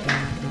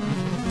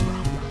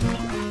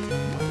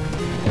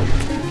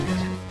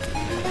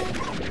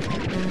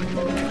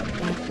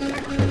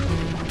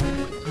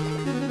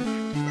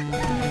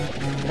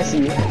 I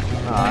see you.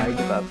 I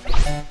give up.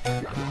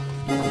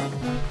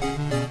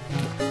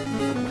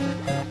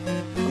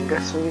 I'm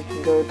guessing we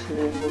can go to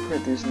the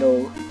airport. There's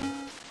no,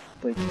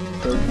 like,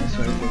 darkness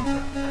or anything.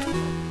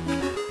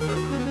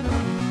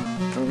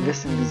 I'm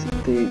guessing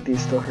they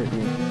still hurt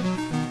you.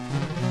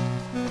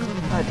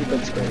 Ah,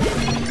 defense great.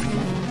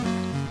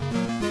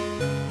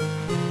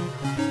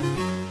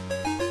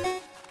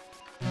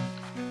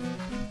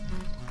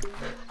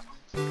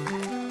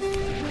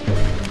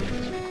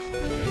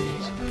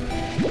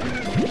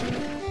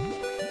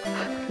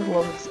 I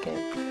love this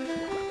game.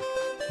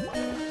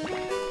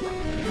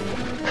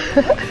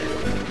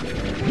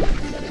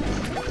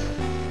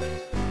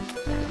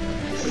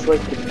 This is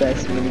like the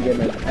best minigame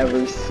I've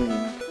ever seen.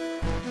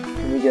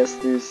 Let me guess,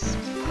 there's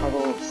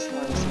puddle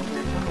slime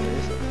somewhere. No, there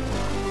isn't.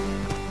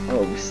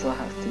 Oh, we still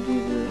have to do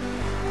the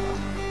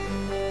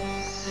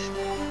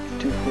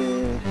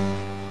stupid.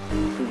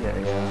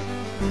 Yeah.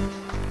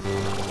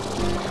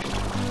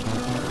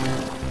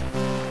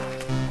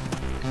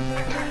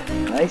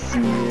 I see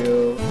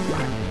you.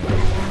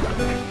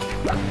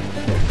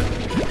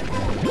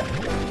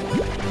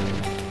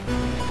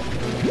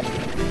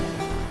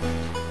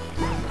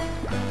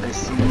 I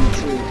see you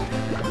too.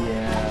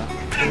 Yeah.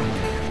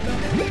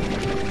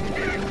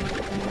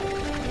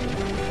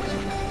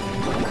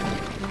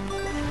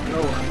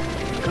 No.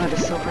 God,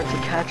 it's so hard to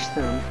catch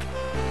them.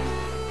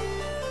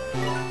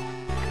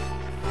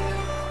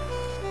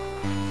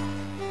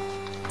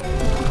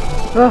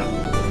 Ah!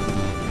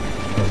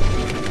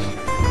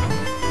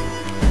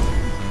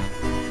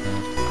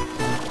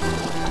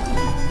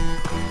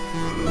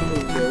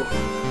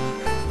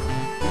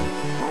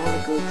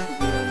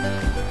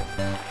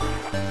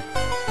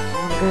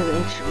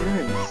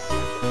 Insurance.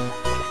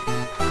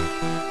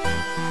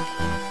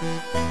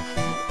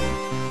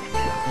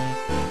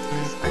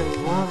 Because I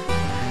love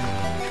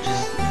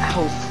just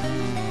how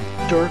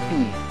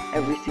derpy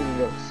everything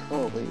looks.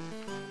 Oh wait.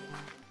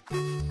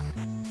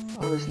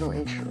 Oh, there's no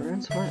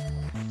insurance? What?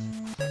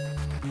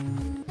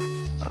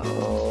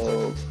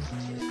 Oh,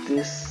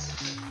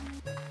 this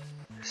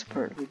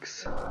part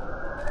looks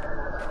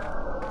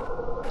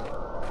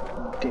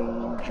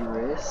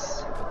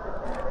dangerous.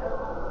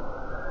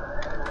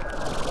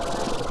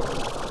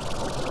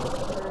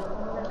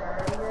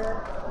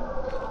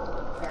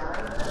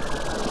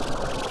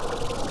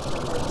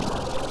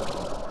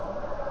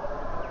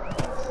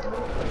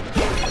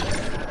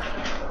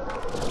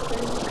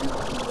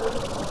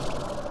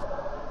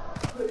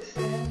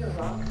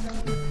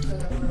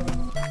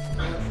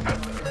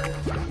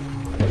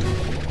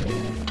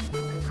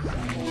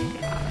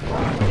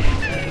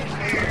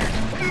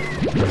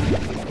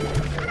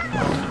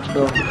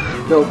 No,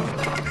 no.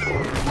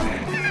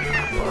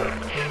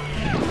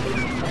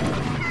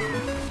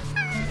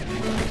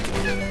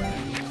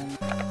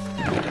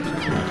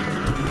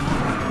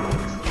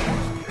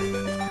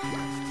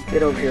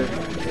 Get over here.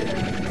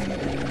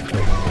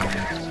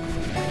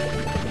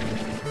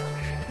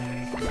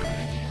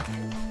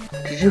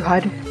 Did you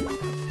hide?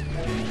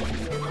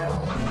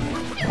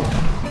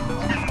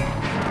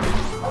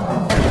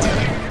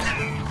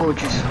 Oh,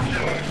 jeez.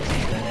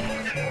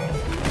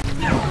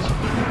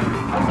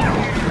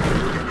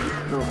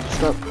 No,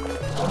 stop.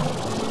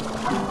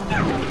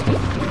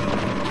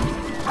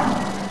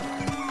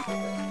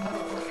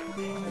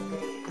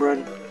 Run.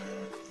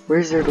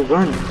 Where's there to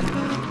run?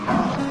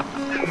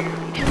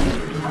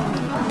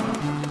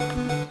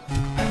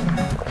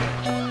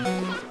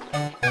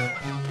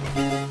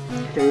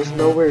 There's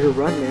nowhere to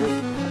run,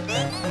 man.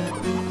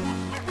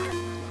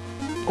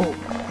 Oh,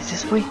 is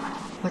this way?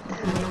 What the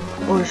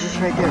heck? Oh, it's just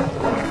right there.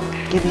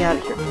 Get me out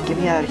of here. Get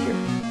me out of here.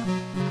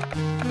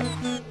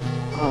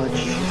 Oh,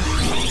 jeez.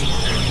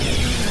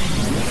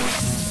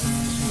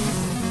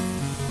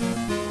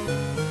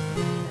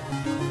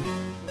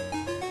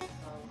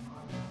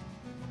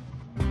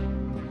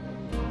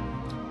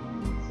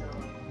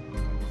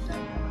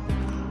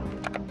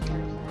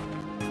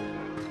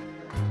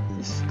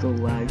 This still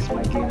lags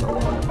my game a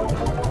lot.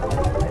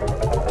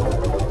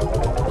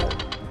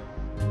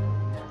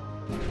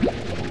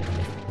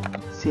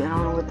 See, I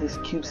don't know what this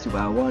cube's do, but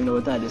I want to know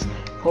what that is.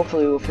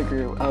 Hopefully we'll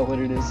figure out what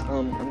it is.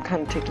 I'm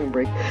kind of taking a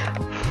break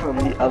from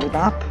the other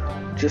map,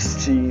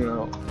 just to, you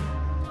know,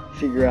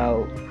 figure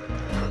out,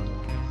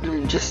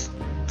 just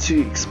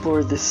to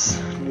explore this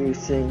new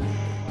thing.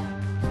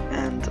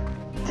 And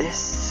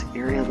this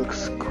area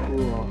looks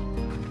cool.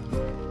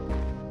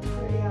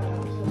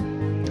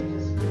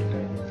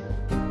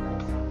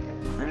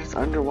 And it's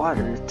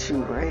underwater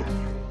too, right?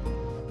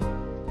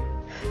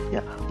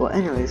 Yeah, well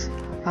anyways,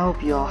 I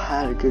hope you all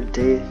had a good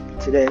day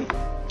today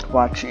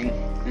watching,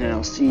 and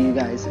I'll see you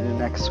guys in the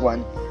next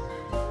one.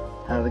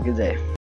 Have a good day.